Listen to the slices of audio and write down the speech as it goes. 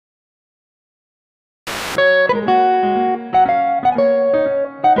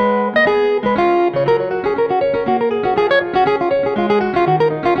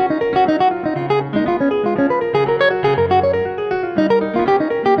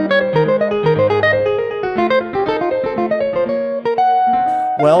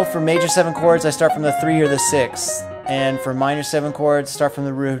for major 7 chords, I start from the 3 or the 6. And for minor 7 chords, start from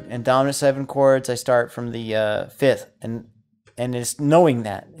the root. And dominant 7 chords, I start from the 5th. And it's knowing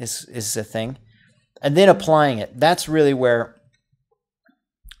that is the thing. And then applying it. That's really where,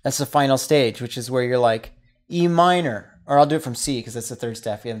 that's the final stage, which is where you're like, E minor. Or I'll do it from C, because that's the 3rd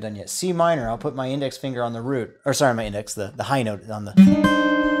staff we haven't done yet. C minor, I'll put my index finger on the root. Or sorry, my index, the high note on the,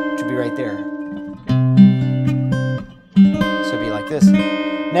 which would be right there. So it'd be like this.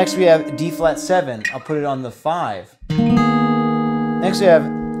 Next we have D flat 7. I'll put it on the 5. Next we have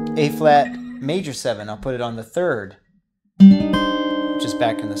A flat major 7. I'll put it on the 3rd. Just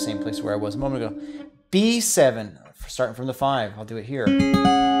back in the same place where I was a moment ago. B7, starting from the 5. I'll do it here.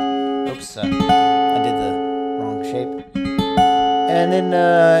 Oops, I did the wrong shape. And then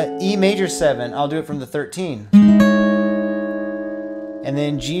E major 7. I'll do it from the 13. And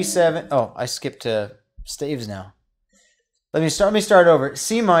then G7. Oh, I skipped to staves now. Let me start over.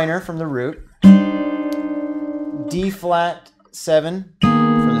 C minor from the root. D flat 7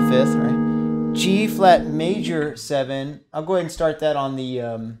 from the 5th, right? G flat major 7. I'll go ahead and start that on the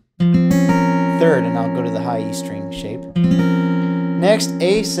 3rd, and I'll go to the high E string shape. Next,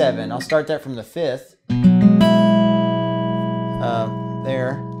 A7. I'll start that from the 5th.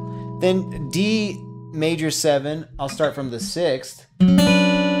 There. Then D major 7. I'll start from the 6th.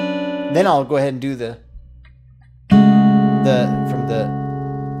 Then I'll go ahead and do from the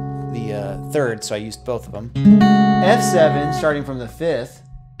 3rd, so I used both of them. F7 starting from the 5th,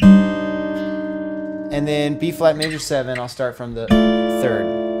 and then B flat major 7. I'll start from the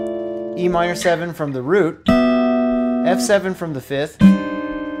 3rd. E minor 7 from the root. F7 from the 5th.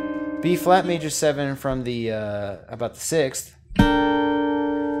 B flat major 7 from the about the 6th,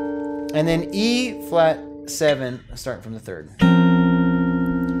 and then E flat 7 starting from the 3rd.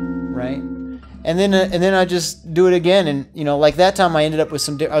 Right. And then I just do it again, and like that time I ended up with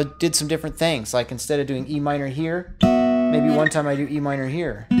I did some different things. Like instead of doing E minor here, maybe one time I do E minor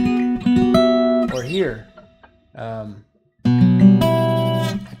here or here, like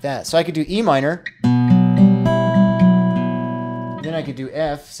that. So I could do E minor, then I could do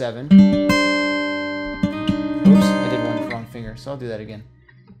F7. Oops, I did one wrong finger, so I'll do that again.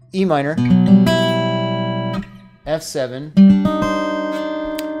 E minor, F7.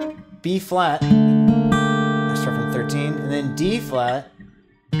 B flat, I start from 13, and then D flat,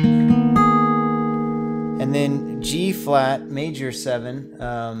 and then G flat major 7.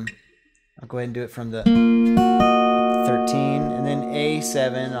 I'll go ahead and do it from the 13, and then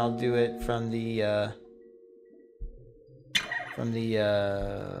A7. I'll do it from the I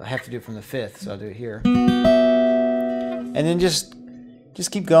have to do it from the 5th, so I'll do it here, and then just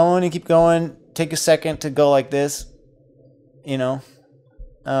keep going and keep going. Take a second to go like this, and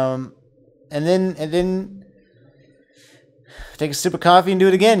then take a sip of coffee and do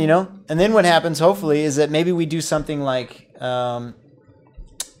it again, And then what happens, hopefully, is that maybe we do something like,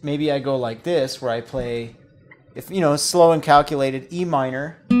 maybe I go like this, where I play, slow and calculated, E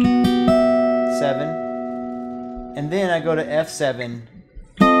minor, 7, and then I go to F7,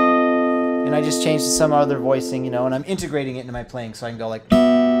 and I just change to some other voicing, and I'm integrating it into my playing, so I can go like,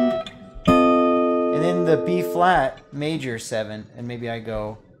 and then the B flat major 7, and maybe I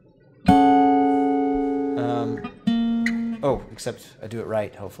go, oh, except I do it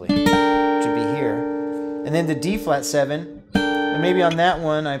right, hopefully. It should be here. And then the D flat 7, and maybe on that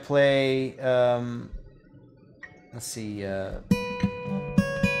one I play, let's see,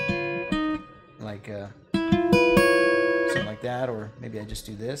 like something like that, or maybe I just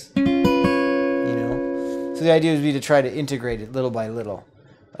do this, So the idea would be to try to integrate it little by little.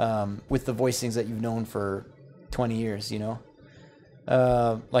 With the voicings that you've known for 20 years,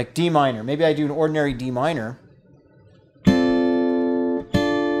 like D minor. Maybe I do an ordinary D minor.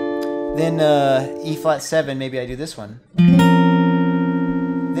 Then E flat 7, maybe I do this one.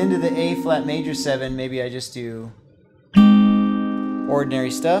 Then to the A flat major 7, maybe I just do ordinary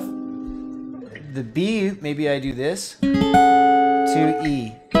stuff. The B, maybe I do this. To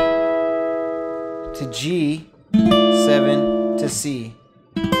E. To G, 7 to C.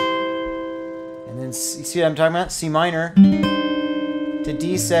 And then, you see what I'm talking about? C minor to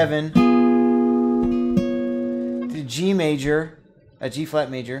D7 to G major, G flat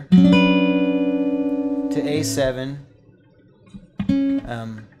major, to A7,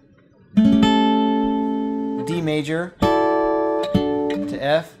 D major to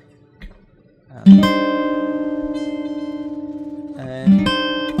F, and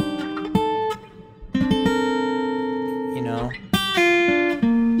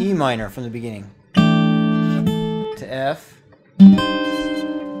E minor from the beginning. To F,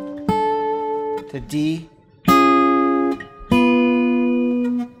 to D,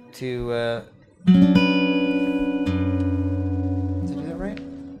 to, did I do that right?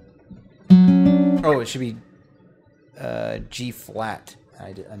 Oh, it should be G flat.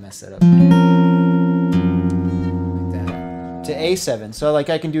 I messed that up. Like that. To A7. So like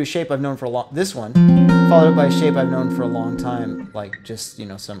I can do a shape I've known for a long, this one, followed up by a shape I've known for a long time, like just, you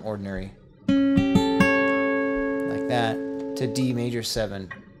know, some ordinary, like that, to D major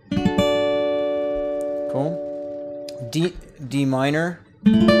 7. Cool. D minor.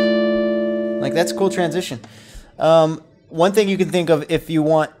 Like that's a cool transition. One thing you can think of if you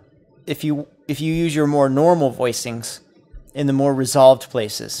want, if you use your more normal voicings in the more resolved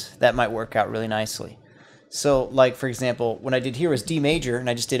places, that might work out really nicely. So like for example, what I did here was D major, and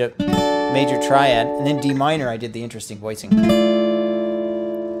I just did a major triad, and then D minor I did the interesting voicing.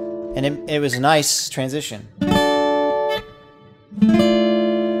 And it was a nice transition.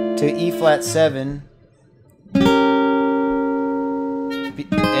 To E flat 7,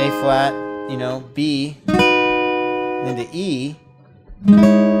 A flat, you know, B, then to E,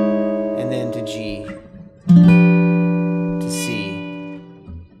 and then to G, to C,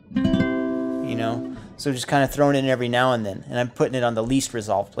 you know? So just kind of throwing it in every now and then, and I'm putting it on the least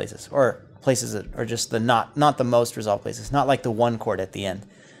resolved places, or places that are just the not the most resolved places, not like the 1 chord at the end,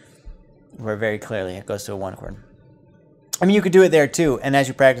 where very clearly it goes to a 1 chord. I mean, you could do it there too, and as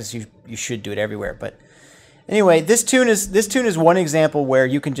you practice, you should do it everywhere, but anyway, this tune is one example where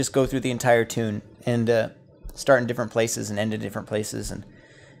you can just go through the entire tune and start in different places and end in different places. And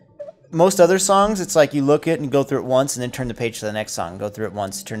most other songs, it's like you look at it and go through it once and then turn the page to the next song. Go through it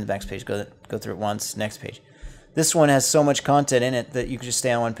once, turn to the next page, go through it once, next page. This one has so much content in it that you can just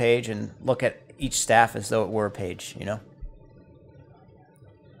stay on one page and look at each staff as though it were a page, you know?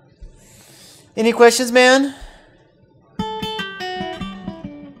 Any questions, man?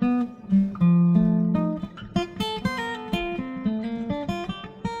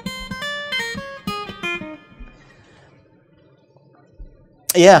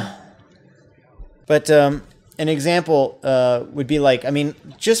 Yeah, but an example would be like, I mean,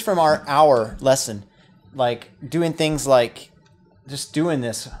 just from our hour lesson, like doing things like just doing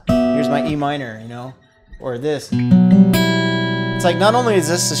this. Here's my E minor, you know, or this. It's like not only is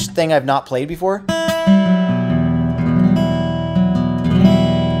this a thing I've not played before,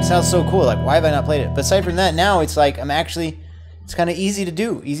 it sounds so cool. Like, why have I not played it? But aside from that, now it's like it's kind of easy to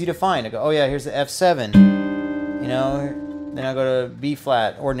do, easy to find. I go, oh yeah, here's the F7, you know. Then I'll go to B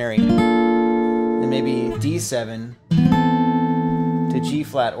flat, ordinary. Then maybe D7 to G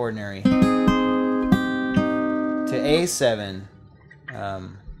flat, ordinary. To A7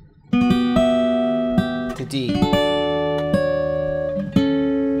 to D.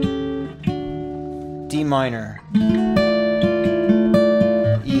 D minor.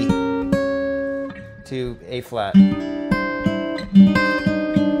 E to A flat. And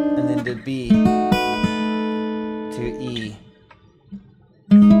then to B. To E,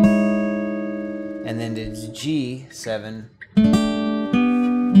 and then to G7.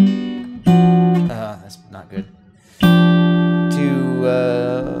 That's not good. To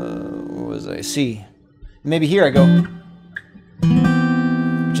what was I? C. Maybe here I go,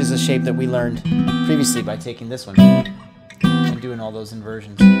 which is a shape that we learned previously by taking this one and doing all those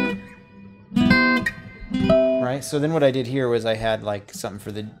inversions. Right. So then what I did here was I had like something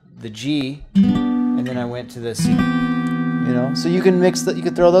for the G. And then I went to the C, you know. So you can mix that. You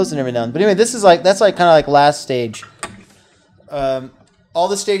could throw those in every now and then. But anyway, this is like that's like kind of like last stage. All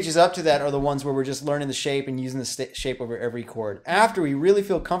the stages up to that are the ones where we're just learning the shape and using the shape over every chord. After we really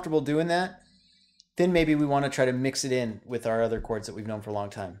feel comfortable doing that, then maybe we want to try to mix it in with our other chords that we've known for a long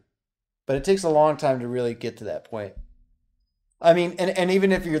time. But it takes a long time to really get to that point. I mean, and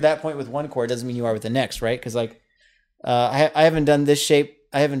even if you're at that point with one chord, doesn't mean you are with the next, right? Because like I haven't done this shape.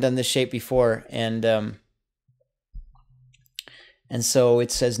 I haven't done this shape before, and so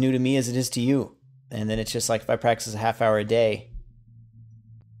it's as new to me as it is to you. And then it's just like if I practice a half hour a day,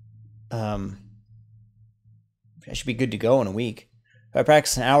 I should be good to go in a week. If I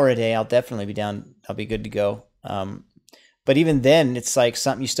practice an hour a day, I'll definitely be down. I'll be good to go. But even then, it's like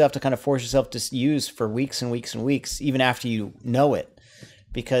something you still have to kind of force yourself to use for weeks and weeks and weeks, even after you know it,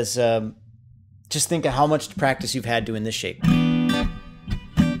 because just think of how much practice you've had doing this shape.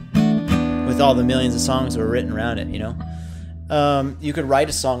 With all the millions of songs that were written around it, you know, you could write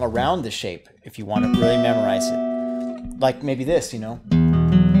a song around the shape if you want to really memorize it, like maybe this, you know,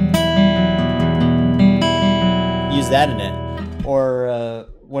 use that in it, or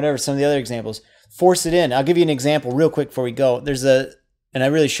whatever. Some of the other examples, force it in. I'll give you an example real quick before we go. There's and I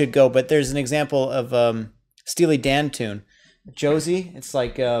really should go, but there's an example of Steely Dan tune, Josie. It's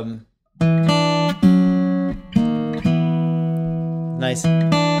like nice.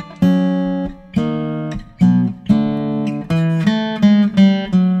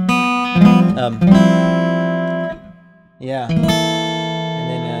 Yeah. And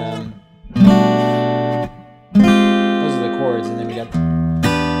then those are the chords, and then we got.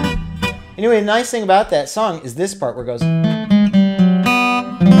 Anyway, the nice thing about that song is this part where it goes.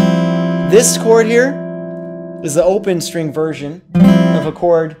 This chord here is the open string version of a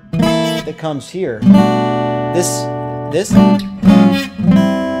chord that comes here. This, and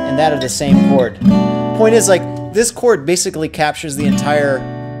that are the same chord. Point is, like, this chord basically captures the entire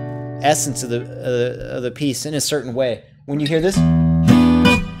essence of the piece in a certain way. When you hear this,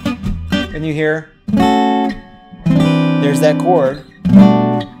 and you hear, there's that chord.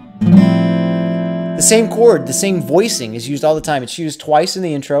 The same chord, the same voicing is used all the time. It's used twice in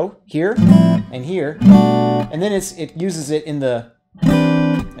the intro, here and here, and then it uses it in the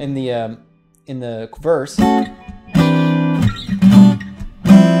verse.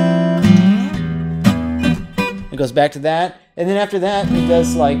 It goes back to that, and then after that, it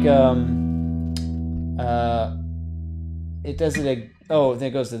does like oh, then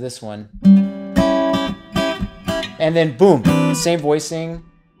it goes to this one, and then boom, same voicing.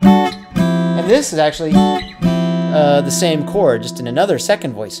 And this is actually the same chord, just in another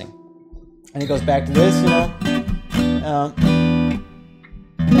second voicing. And it goes back to this, you know.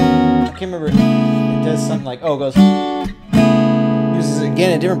 I can't remember. It does something like, oh, it goes, uses it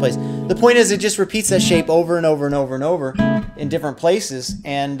again in a different place. The point is, it just repeats that shape over and over and over and over in different places,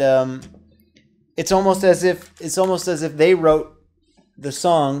 and it's almost as if they wrote the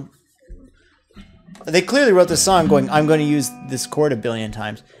song. They clearly wrote the song going, I'm going to use this chord a billion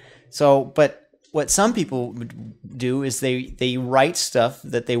times. So, but what some people do is they write stuff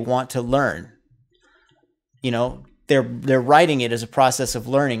that they want to learn. You know, they're writing it as a process of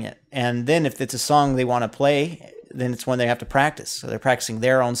learning it. And then if it's a song they want to play, then it's when they have to practice. So they're practicing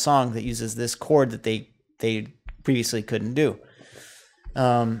their own song that uses this chord that they previously couldn't do.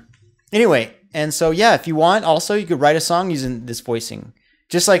 Anyway, and so yeah, if you want, also you could write a song using this voicing.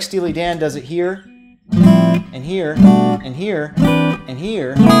 Just like Steely Dan does it here, and here, and here, and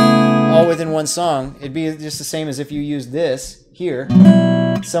here, all within one song. It'd be just the same as if you used this here,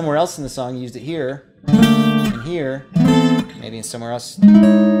 somewhere else in the song, you used it here, and here, maybe in somewhere else,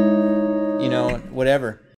 you know, whatever.